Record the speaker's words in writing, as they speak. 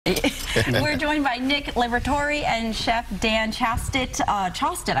We're joined by Nick Liberatore and Chef Dan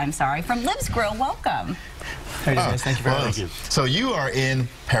Chastet, from Liv's Grill. Welcome. How are you guys? Thank you very much. So you are in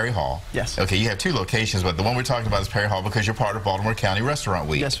Perry Hall. Yes. Okay, you have two locations, but the one we're talking about is Perry Hall because you're part of Baltimore County Restaurant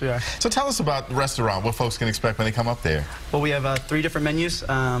Week. Yes, we are. So tell us about the restaurant, what folks can expect when they come up there. Well, we have 3 different menus.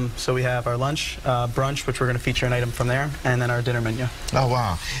 So we have our lunch, brunch, which we're going to feature an item from there, and then our dinner menu. Oh,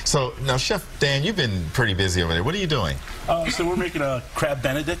 wow. So now, Chef Dan, you've been pretty busy over there. What are you doing? So we're making a crab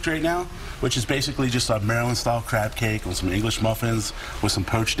benedict right now, which is basically just a Maryland-style crab cake with some English muffins, with some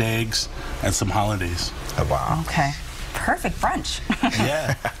poached eggs, and some hollandaise. Oh, wow. Okay. Perfect brunch.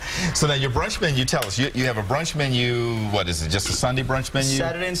 Yeah. So now your brunch menu, tell us, you have a brunch menu, what is it, just a Sunday brunch menu?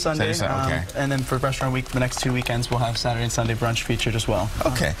 Saturday and Sunday. Okay. And then for Restaurant Week, the next 2 weekends, we'll have Saturday and Sunday brunch featured as well.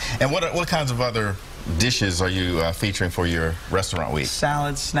 Okay. And what kinds of other dishes are you featuring for your Restaurant Week?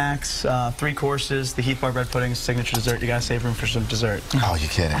 Salads, snacks, 3 courses, the Heath Bar bread pudding, signature dessert. You gotta save room for some dessert. Oh, you're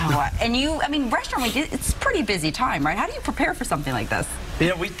kidding. Oh, and I mean, Restaurant Week, it's a pretty busy time, right? How do you prepare for something like this?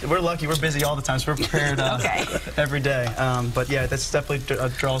 Yeah, we're lucky. We're busy all the time, so we're prepared every day. But yeah, that's definitely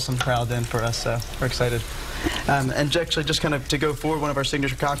draws some crowd in for us, so we're excited. And actually, just kind of to go forward, one of our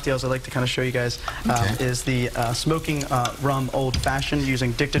signature cocktails I'd like to kind of show you guys is the smoking rum old fashioned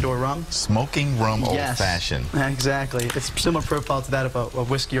using Dictador rum. Smoking rum old fashioned. Exactly. It's similar profile to that of a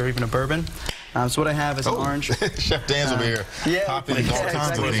whiskey or even a bourbon. So what I have is an orange. Chef Dan's over here popping all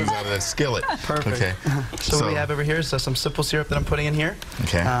kinds of things out of that skillet. Perfect. Okay. So what we have over here is some simple syrup that I'm putting in here.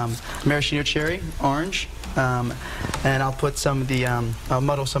 Okay. Maraschino cherry, orange. And I'll put some of the, I'll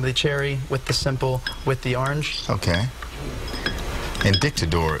muddle some of the cherry with the simple, with the orange. Okay. And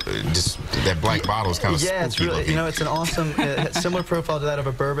Dictador, just that black bottle is kind of it's really, looking. you know, it's an awesome, similar profile to that of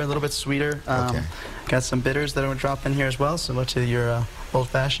a bourbon, a little bit sweeter. Got some bitters that I'm going to drop in here as well, similar to your old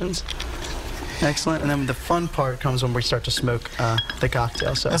fashions. Excellent. And then the fun part comes when we start to smoke the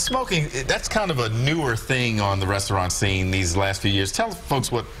cocktail. So now, smoking, that's kind of a newer thing on the restaurant scene these last few years. Tell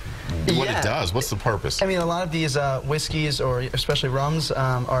folks what it does. What's the purpose? I mean, a lot of these whiskeys, or especially rums,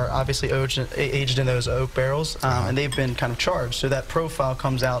 are obviously aged in those oak barrels, and they've been kind of charged. So that profile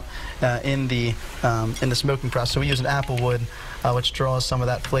comes out in the smoking process. So we use an apple wood, which draws some of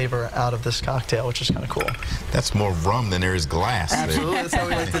that flavor out of this cocktail, which is kind of cool. That's more rum than there is glass. Absolutely, that's how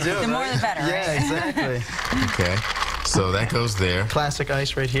we like to do it. The more the better, right? Yeah, exactly. Okay, so that goes there. Classic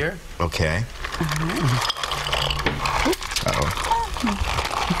ice right here. Okay. Uh-oh.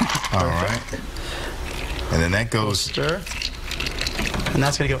 All right. And then that goes... Stir. And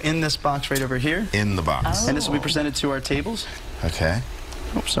that's going to go in this box right over here. In the box. And this will be presented to our tables. Okay.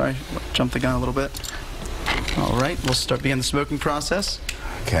 Oops, sorry. Jumped the gun a little bit. All right. We'll begin the smoking process.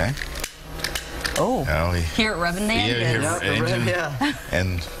 Okay. Oh. Hear it revving the engine. Yeah.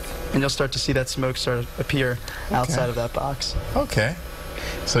 And you'll start to see that smoke start to appear outside of that box. Okay.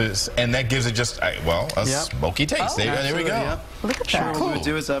 So, and that gives it just, a smoky taste. There we go. Yeah. Look at that. Sure, what we would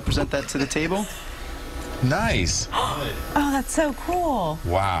do is present that to the table. Nice. Oh, that's so cool.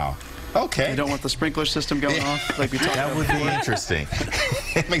 Wow. Okay. You don't want the sprinkler system going off like we talked about. That would be interesting.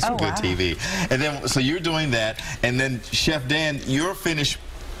 It makes for good TV. And then, so you're doing that, and then Chef Dan, your finished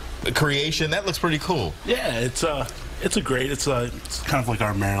creation, that looks pretty cool. Yeah, it's kind of like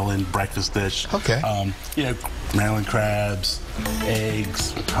our Maryland breakfast dish. Okay. You know, Maryland crabs,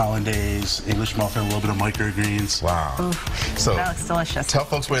 eggs, hollandaise, English muffin, a little bit of microgreens. Wow. Oof. So that looks delicious. Tell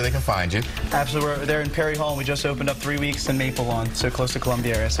folks where they can find you. Absolutely. We're there in Perry Hall, and we just opened up 3 weeks in Maple Lawn, so close to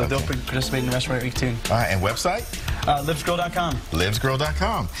Columbia area. So they'll participate in the Restaurant Week too. All right, and website? Livsgrill.com.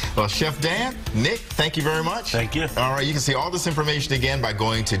 Livsgrill.com. Well, Chef Dan, Nick, thank you very much. Thank you. All right, you can see all this information again by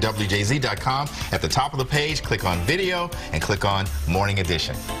going to WJZ.com. At the top of the page, click on video and click on Morning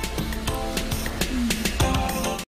Edition.